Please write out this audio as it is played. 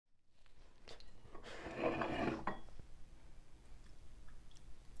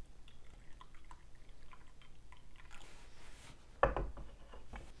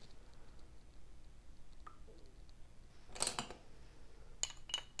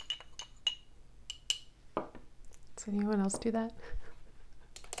Does anyone else do that?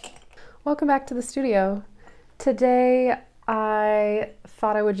 Welcome back to the studio. Today I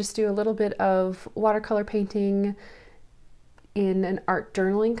thought I would just do a little bit of watercolor painting in an art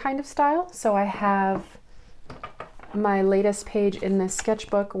journaling kind of style. So I have my latest page in this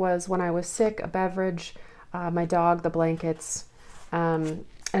sketchbook was when I was sick, a beverage, my dog, the blankets, and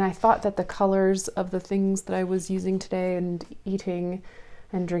I thought that the colors of the things that I was using today and eating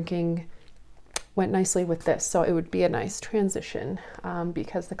and drinking went nicely with this, so it would be a nice transition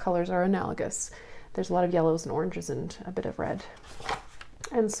because the colors are analogous. There's a lot of yellows and oranges and a bit of red.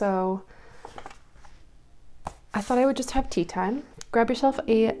 And so I thought I would just have tea time. Grab yourself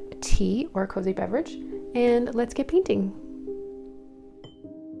a tea or a cozy beverage and let's get painting.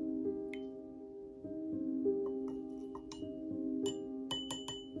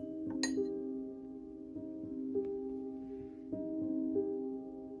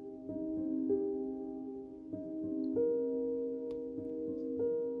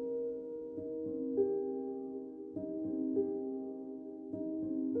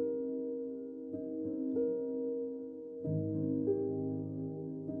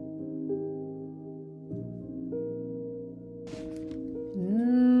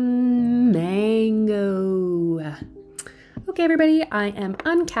 Mango. Okay, everybody, I am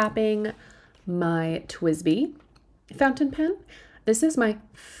uncapping my TWSBI fountain pen. This is my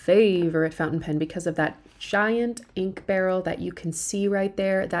favorite fountain pen because of that giant ink barrel that you can see right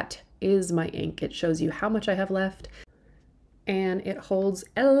there. That is my ink. It shows you how much I have left, and it holds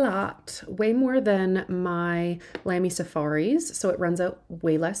a lot, way more than my Lamy Safaris, so it runs out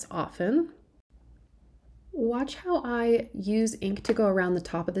way less often. Watch how I use ink to go around the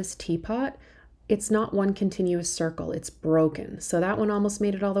top of this teapot. It's not one continuous circle, it's broken. So that one almost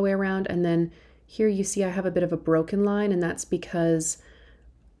made it all the way around, and then here you see I have a bit of a broken line, and that's because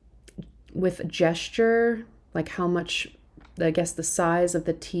with gesture, like how much, I guess the size of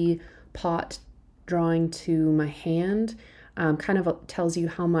the teapot drawing to my hand kind of tells you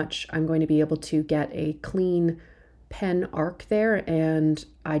how much I'm going to be able to get a clean pen arc there, and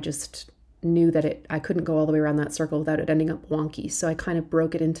I just knew that I couldn't go all the way around that circle without it ending up wonky. So I kind of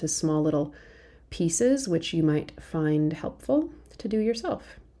broke it into small little pieces, which you might find helpful to do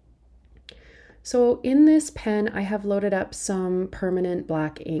yourself. So in this pen, I have loaded up some permanent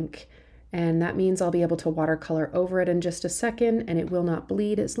black ink, and that means I'll be able to watercolor over it in just a second, and it will not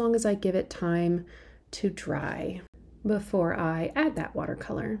bleed as long as I give it time to dry before I add that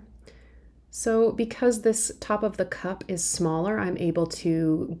watercolor. So because this top of the cup is smaller, I'm able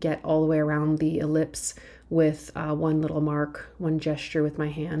to get all the way around the ellipse with one little mark, one gesture with my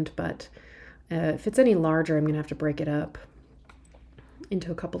hand, but if it's any larger, I'm gonna have to break it up into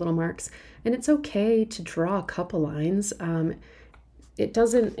a couple little marks. And it's okay to draw a couple lines.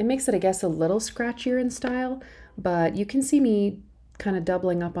 It makes it, I guess, a little scratchier in style, but you can see me kind of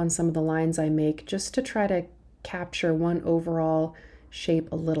doubling up on some of the lines I make just to try to capture one overall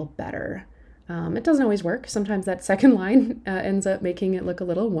shape a little better. It doesn't always work. Sometimes that second line ends up making it look a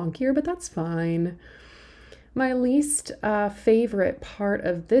little wonkier, but that's fine. My least favorite part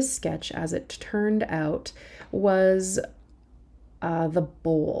of this sketch, as it turned out, was the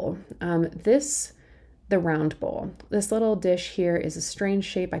bowl. The round bowl. This little dish here is a strange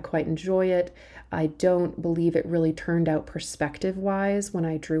shape. I quite enjoy it. I don't believe it really turned out perspective-wise when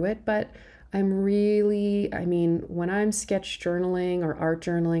I drew it, but when I'm sketch journaling or art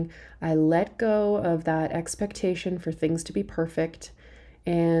journaling, I let go of that expectation for things to be perfect.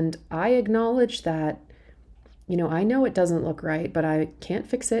 And I acknowledge that, I know it doesn't look right, but I can't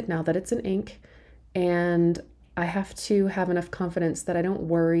fix it now that it's in ink. And I have to have enough confidence that I don't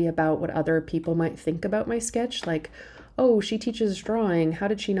worry about what other people might think about my sketch. Like, oh, she teaches drawing. How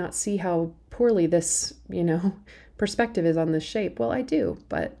did she not see how poorly this, perspective is on this shape? Well, I do,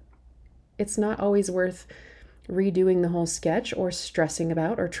 but it's not always worth redoing the whole sketch or stressing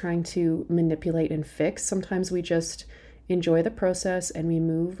about or trying to manipulate and fix. Sometimes we just enjoy the process and we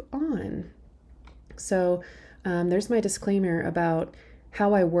move on. So there's my disclaimer about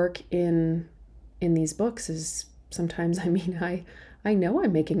how I work in these books is sometimes, I know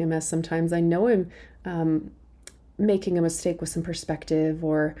I'm making a mess sometimes. I know I'm making a mistake with some perspective,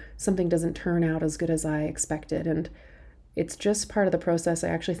 or something doesn't turn out as good as I expected. And it's just part of the process. I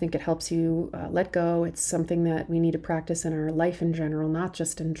actually think it helps you let go. It's something that we need to practice in our life in general, not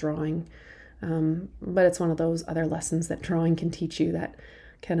just in drawing. But it's one of those other lessons that drawing can teach you that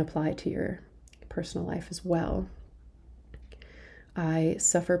can apply to your personal life as well. I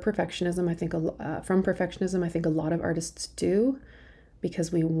suffer perfectionism. From perfectionism, I think a lot of artists do,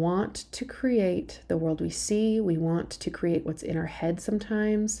 because we want to create the world we see. We want to create what's in our head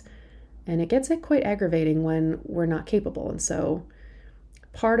sometimes. And it gets quite aggravating when we're not capable. And so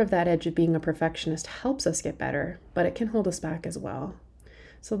part of that edge of being a perfectionist helps us get better, but it can hold us back as well.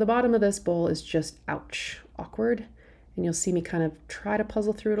 So the bottom of this bowl is just, ouch, awkward. And you'll see me kind of try to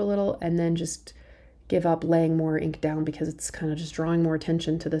puzzle through it a little and then just give up laying more ink down because it's kind of just drawing more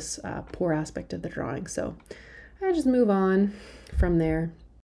attention to this poor aspect of the drawing. So I just move on from there.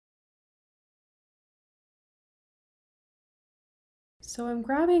 So I'm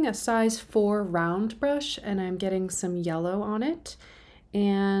grabbing a size 4 round brush and I'm getting some yellow on it.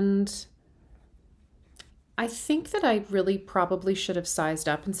 And I think that I really probably should have sized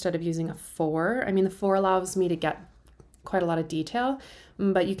up instead of using a 4. I mean, the 4 allows me to get quite a lot of detail,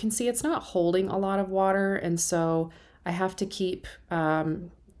 but you can see it's not holding a lot of water, and so I have to keep, getting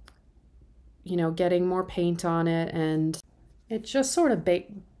more paint on it, and it just sort of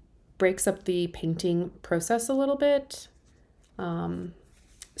breaks up the painting process a little bit.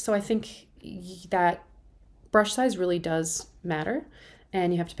 So I think that brush size really does matter,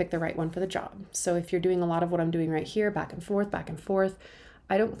 and you have to pick the right one for the job. So if you're doing a lot of what I'm doing right here, back and forth,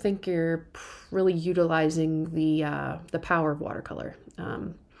 I don't think you're really utilizing the power of watercolor.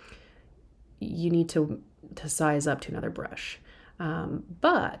 You need to size up to another brush.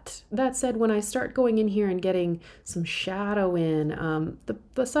 But that said, when I start going in here and getting some shadow in,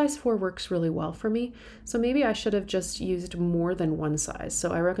 the size 4 works really well for me. So maybe I should have just used more than one size.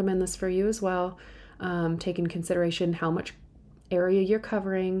 So I recommend this for you as well. Take in consideration how much area you're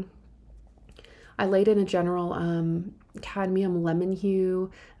covering. I laid in a general cadmium lemon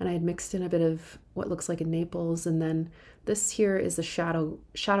hue, and I had mixed in a bit of what looks like a Naples, and then this here is a shadow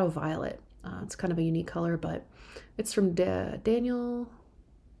violet. It's kind of a unique color, but it's from Daniel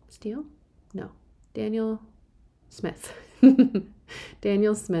Steele? No, Daniel Smith.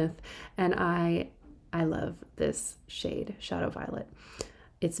 Daniel Smith, and I love this shade, shadow violet.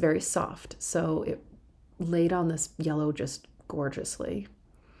 It's very soft, so it laid on this yellow just gorgeously.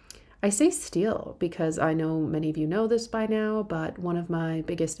 I say Steele because I know many of you know this by now, but one of my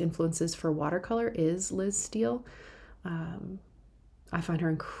biggest influences for watercolor is Liz Steele. I find her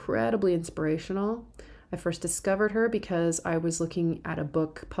incredibly inspirational. I first discovered her because I was looking at a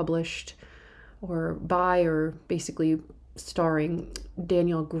book published or basically starring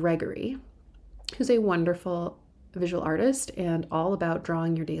Daniel Gregory, who's a wonderful visual artist and all about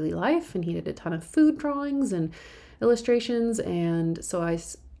drawing your daily life. And he did a ton of food drawings and illustrations. And so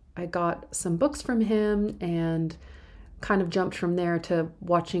I got some books from him and kind of jumped from there to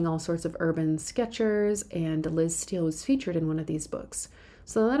watching all sorts of urban sketchers, and Liz Steele was featured in one of these books.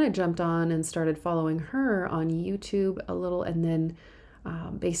 So then I jumped on and started following her on YouTube a little, and then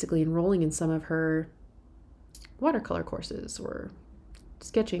basically enrolling in some of her watercolor courses or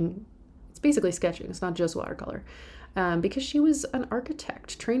sketching. It's basically sketching, it's not just watercolor, because she was an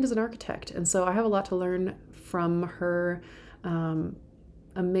architect, trained as an architect, and so I have a lot to learn from her.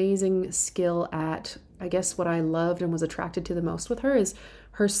 Amazing skill at, I guess what I loved and was attracted to the most with her is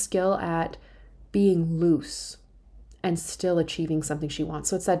her skill at being loose and still achieving something she wants.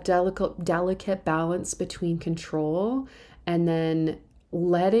 So it's that delicate balance between control and then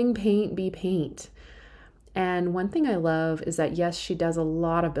letting paint be paint. And one thing I love is that, yes, she does a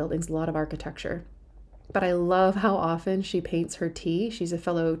lot of buildings, a lot of architecture, but I love how often she paints her tea. She's a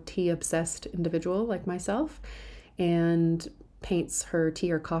fellow tea obsessed individual like myself, and paints her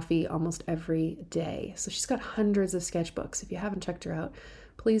tea or coffee almost every day. So she's got hundreds of sketchbooks. If you haven't checked her out,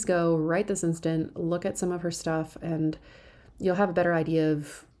 please go right this instant, look at some of her stuff, and you'll have a better idea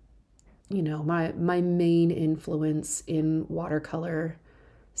of, my main influence in watercolor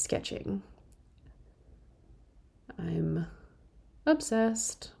sketching. I'm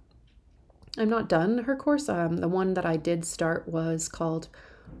obsessed. I'm not done her course. The one that I did start was called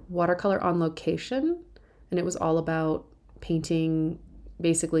Watercolor on Location, and it was all about painting,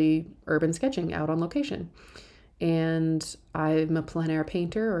 basically urban sketching out on location. And I'm a plein air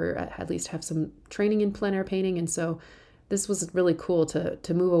painter, or at least have some training in plein air painting, and so this was really cool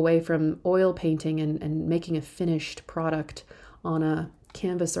to move away from oil painting and making a finished product on a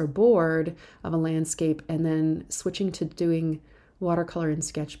canvas or board of a landscape, and then switching to doing watercolor in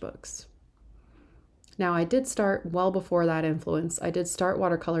sketchbooks. Now, I did start well before that influence. I did start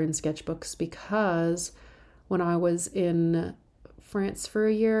watercolor in sketchbooks because when I was in France for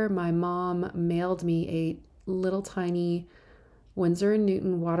a year, my mom mailed me a little tiny Winsor &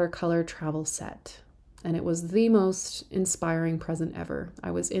 Newton watercolor travel set, and it was the most inspiring present ever.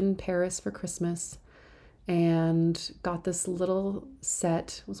 I was in Paris for Christmas and got this little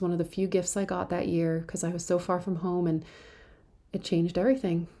set. It was one of the few gifts I got that year because I was so far from home, and it changed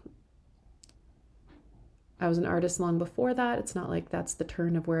everything. I was an artist long before that. It's not like that's the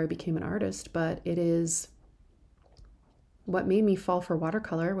turn of where I became an artist, but it is what made me fall for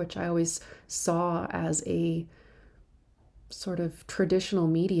watercolor, which I always saw as a sort of traditional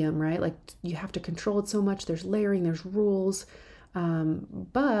medium, right? Like you have to control it so much. There's layering, there's rules.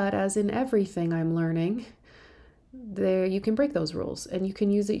 But as in everything I'm learning, there you can break those rules and you can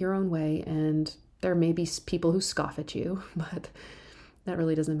use it your own way. And there may be people who scoff at you, but that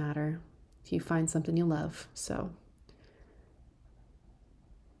really doesn't matter if you find something you love. So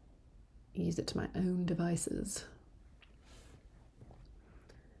use it to my own devices.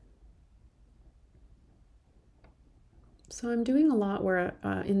 So I'm doing a lot where,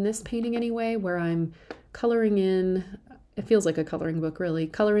 in this painting anyway, where I'm coloring in, it feels like a coloring book really,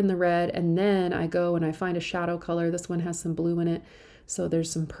 color in the red, and then I go and I find a shadow color. This one has some blue in it, so there's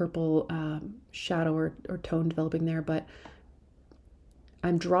some purple shadow or tone developing there, but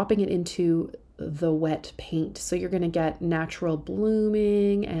I'm dropping it into the wet paint. So you're gonna get natural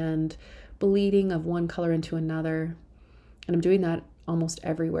blooming and bleeding of one color into another. And I'm doing that almost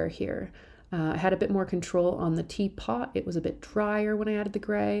everywhere here. I had a bit more control on the teapot. It was a bit drier when I added the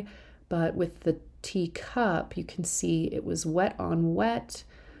gray, but with the teacup, you can see it was wet on wet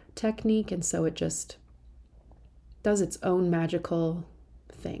technique, and so it just does its own magical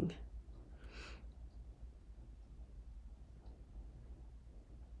thing.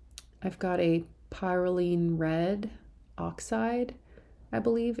 I've got a pyrroline red oxide, I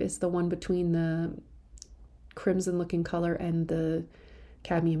believe, is the one between the crimson looking color and the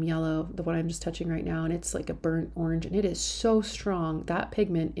cadmium yellow, the one I'm just touching right now, and it's like a burnt orange, and it is so strong. That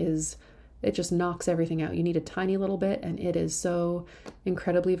pigment is, it just knocks everything out. You need a tiny little bit, and it is so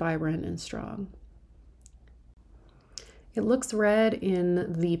incredibly vibrant and strong. It looks red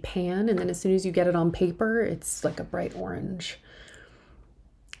in the pan, and then as soon as you get it on paper, it's like a bright orange.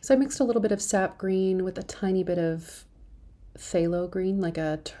 So I mixed a little bit of sap green with a tiny bit of phthalo green, like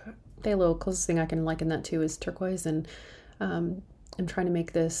a phthalo, closest thing I can liken that to is turquoise, and I'm trying to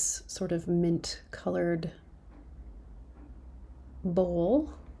make this sort of mint colored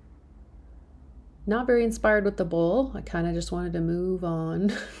bowl. Not very inspired with the bowl. I kind of just wanted to move on.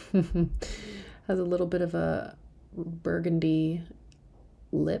 Has a little bit of a burgundy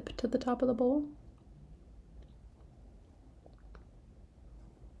lip to the top of the bowl.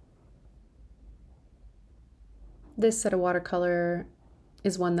 This set of watercolor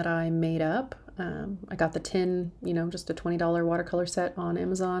is one that I made up. I got the tin, just a $20 watercolor set on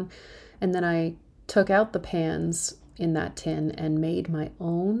Amazon. And then I took out the pans in that tin and made my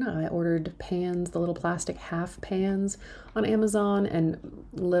own. I ordered pans, the little plastic half pans on Amazon, and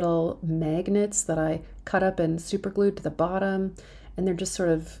little magnets that I cut up and super glued to the bottom. And they're just sort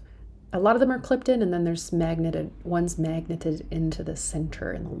of, a lot of them are clipped in, and then there's one's magneted into the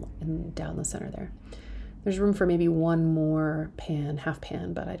center and down the center there. There's room for maybe one more pan, half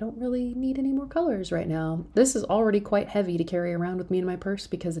pan, but I don't really need any more colors right now. This is already quite heavy to carry around with me in my purse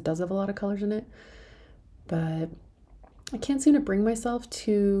because it does have a lot of colors in it, but I can't seem to bring myself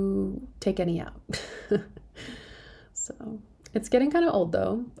to take any out. So it's getting kind of old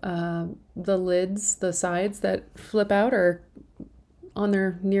though. The lids, the sides that flip out are on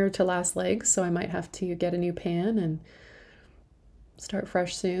their near to last legs, so I might have to get a new pan and start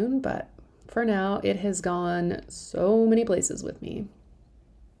fresh soon, but for now, it has gone so many places with me.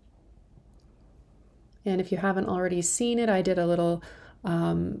 And if you haven't already seen it, I did a little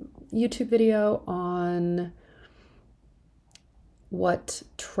YouTube video on what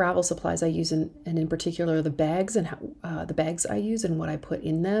travel supplies I use, and in particular the bags and how, the bags I use and what I put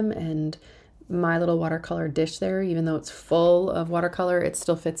in them. And my little watercolor dish there, even though it's full of watercolor, it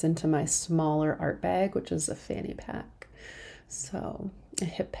still fits into my smaller art bag, which is a fanny pack. So a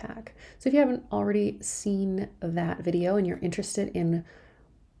hip pack. So if you haven't already seen that video and you're interested in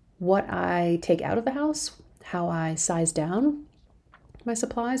what I take out of the house, how I size down my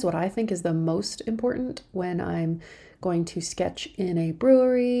supplies, what I think is the most important when I'm going to sketch in a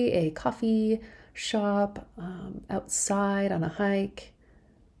brewery, a coffee shop, outside on a hike,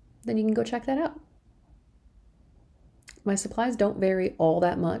 then you can go check that out. My supplies don't vary all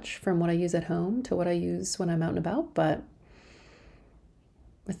that much from what I use at home to what I use when I'm out and about, but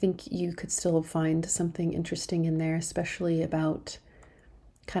I think you could still find something interesting in there, especially about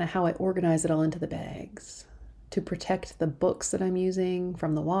kind of how I organize it all into the bags to protect the books that I'm using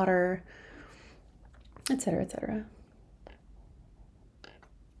from the water, etc., etc.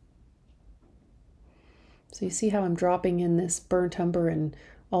 So you see how I'm dropping in this burnt umber and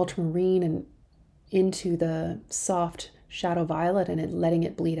ultramarine and into the soft shadow violet and letting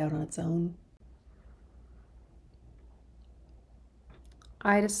it bleed out on its own.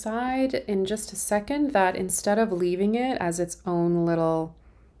 I decide in just a second that instead of leaving it as its own little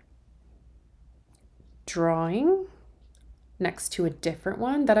drawing next to a different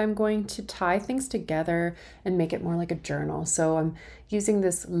one, that I'm going to tie things together and make it more like a journal. So I'm using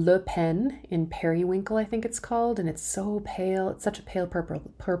this Le Pen in Periwinkle, I think it's called, and it's so pale. It's such a pale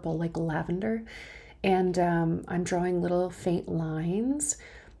purple like lavender. And I'm drawing little faint lines.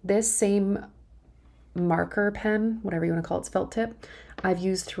 This same marker pen, whatever you want to call it, felt tip, I've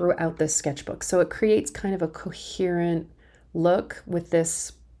used throughout this sketchbook. So it creates kind of a coherent look with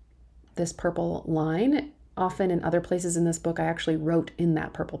this purple line. Often in other places in this book, I actually wrote in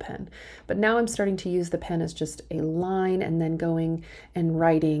that purple pen. But now I'm starting to use the pen as just a line and then going and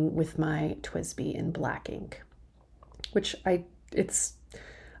writing with my TWSBI in black ink, which I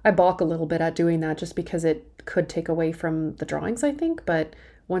balk a little bit at doing that just because it could take away from the drawings, I think. But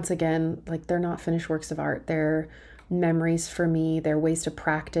once again, like, they're not finished works of art. They're memories for me. They're ways to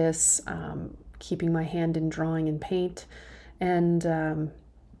practice, keeping my hand in drawing and paint. And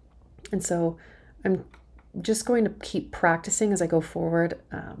so I'm just going to keep practicing as I go forward,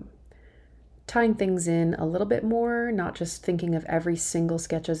 tying things in a little bit more, not just thinking of every single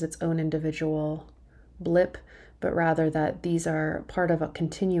sketch as its own individual blip, but rather that these are part of a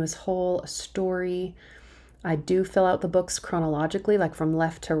continuous whole, a story. I do fill out the books chronologically, like from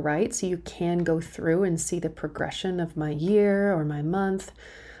left to right, so you can go through and see the progression of my year or my month,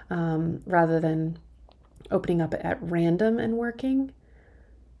 rather than opening up at random and working.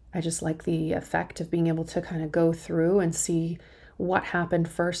 I just like the effect of being able to kind of go through and see what happened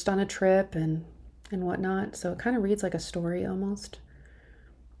first on a trip and whatnot. So it kind of reads like a story almost,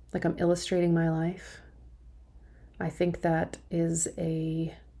 like I'm illustrating my life. I think that is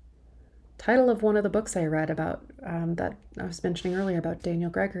a title of one of the books I read about, that I was mentioning earlier about Daniel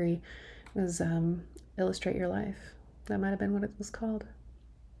Gregory, was Illustrate Your Life. That might have been what it was called.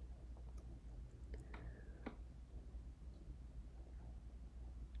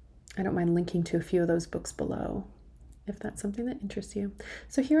 I don't mind linking to a few of those books below if that's something that interests you.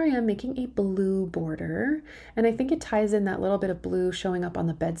 So here I am making a blue border, and I think it ties in that little bit of blue showing up on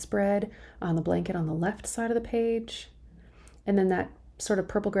the bedspread, on the blanket on the left side of the page, and then that sort of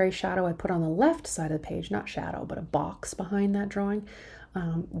purple gray shadow I put on the left side of the page, not shadow, but a box behind that drawing.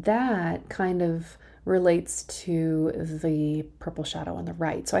 That kind of relates to the purple shadow on the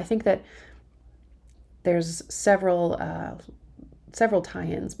right. So I think that there's several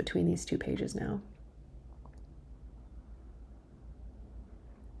tie-ins between these two pages now.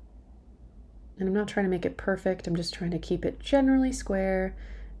 And I'm not trying to make it perfect. I'm just trying to keep it generally square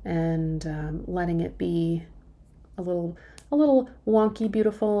and letting it be a little wonky,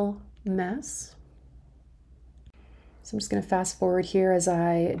 beautiful mess. So I'm just going to fast forward here as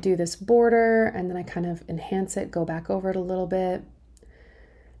I do this border, and then I kind of enhance it, go back over it a little bit,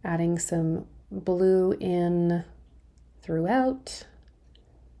 adding some blue in throughout,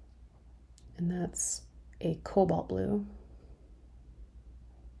 and that's a cobalt blue.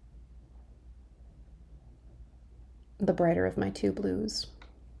 The brighter of my two blues.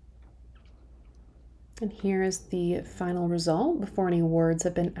 And here is the final result before any words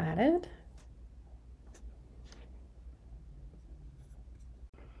have been added.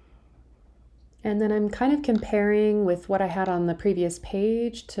 And then I'm kind of comparing with what I had on the previous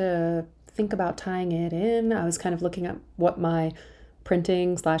page to think about tying it in. I was kind of looking at what my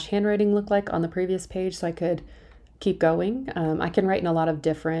printing / handwriting looked like on the previous page so I could keep going. I can write in a lot of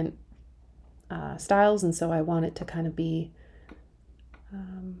different styles, and so I want it to kind of be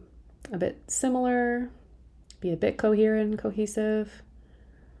a bit similar, be a bit coherent, cohesive.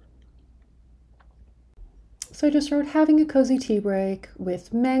 So I just wrote, having a cozy tea break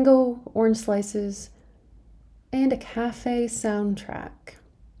with mango, orange slices, and a cafe soundtrack.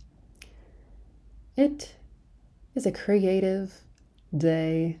 It is a creative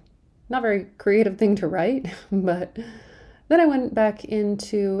day. Not very creative thing to write, but then I went back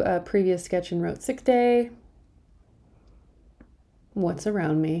into a previous sketch and wrote, sick day, what's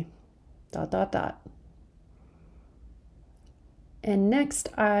around me, ... And next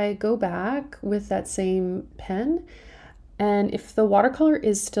I go back with that same pen, and if the watercolor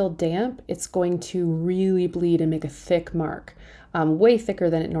is still damp, it's going to really bleed and make a thick mark, way thicker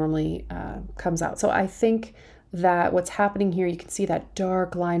than it normally comes out. So I think that what's happening here, you can see that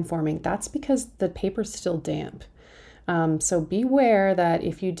dark line forming. That's because the paper's still damp. So beware that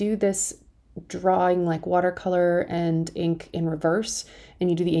if you do this drawing like watercolor and ink in reverse, and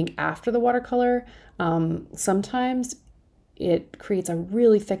you do the ink after the watercolor, sometimes it creates a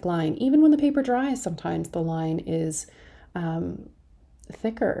really thick line. Even when the paper dries, sometimes the line is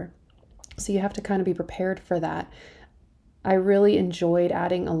thicker. So you have to kind of be prepared for that. I really enjoyed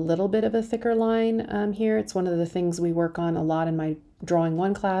adding a little bit of a thicker line here. It's one of the things we work on a lot in my Drawing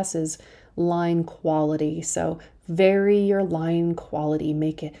 1 class is line quality. So vary your line quality,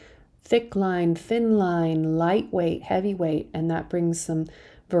 make it thick line, thin line, lightweight, heavyweight, and that brings some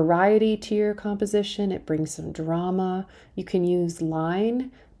variety to your composition. It brings some drama. You can use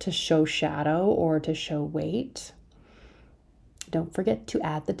line to show shadow or to show weight. Don't forget to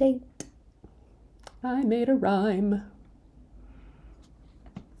add the date. I made a rhyme.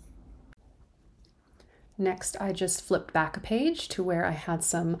 Next, I just flipped back a page to where I had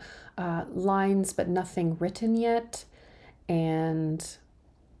some lines but nothing written yet, and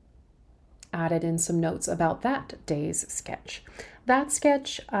added in some notes about that day's sketch. That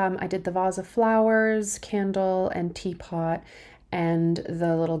sketch, I did the vase of flowers, candle, and teapot, and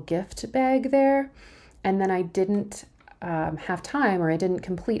the little gift bag there. And then I didn't have time, or I didn't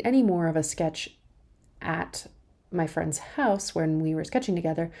complete any more of a sketch at my friend's house when we were sketching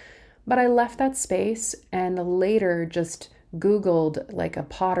together. But I left that space and later just Googled like a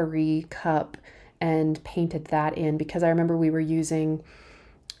pottery cup and painted that in, because I remember we were using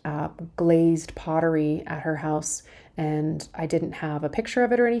glazed pottery at her house and I didn't have a picture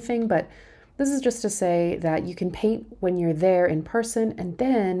of it or anything. But this is just to say that you can paint when you're there in person, and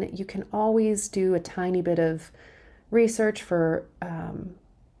then you can always do a tiny bit of research for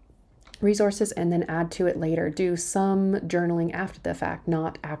resources and then add to it later. Do some journaling after the fact,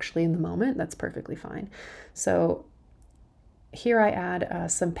 not actually in the moment. That's perfectly fine. So here I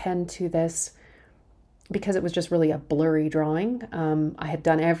add some pen to this because it was just really a blurry drawing. I had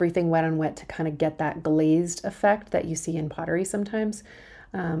done everything wet on wet to kind of get that glazed effect that you see in pottery sometimes,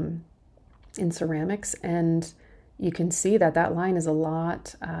 in ceramics. And you can see that that line is a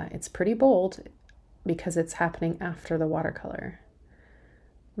lot, it's pretty bold because it's happening after the watercolor.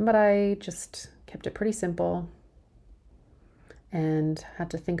 But I just kept it pretty simple and had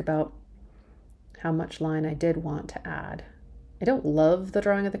to think about how much line I did want to add. I don't love the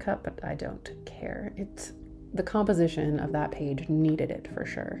drawing of the cup, but I don't care. It's the composition of that page needed it for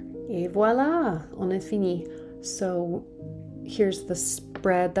sure. Et voila, on est fini. So here's the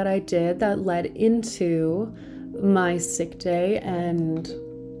spread that I did that led into my sick day and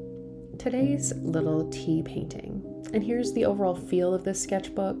today's little tea painting. And here's the overall feel of this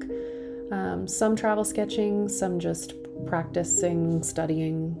sketchbook. Some travel sketching, some just practicing,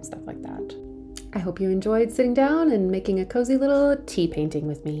 studying, stuff like that. I hope you enjoyed sitting down and making a cozy little tea painting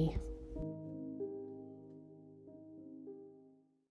with me.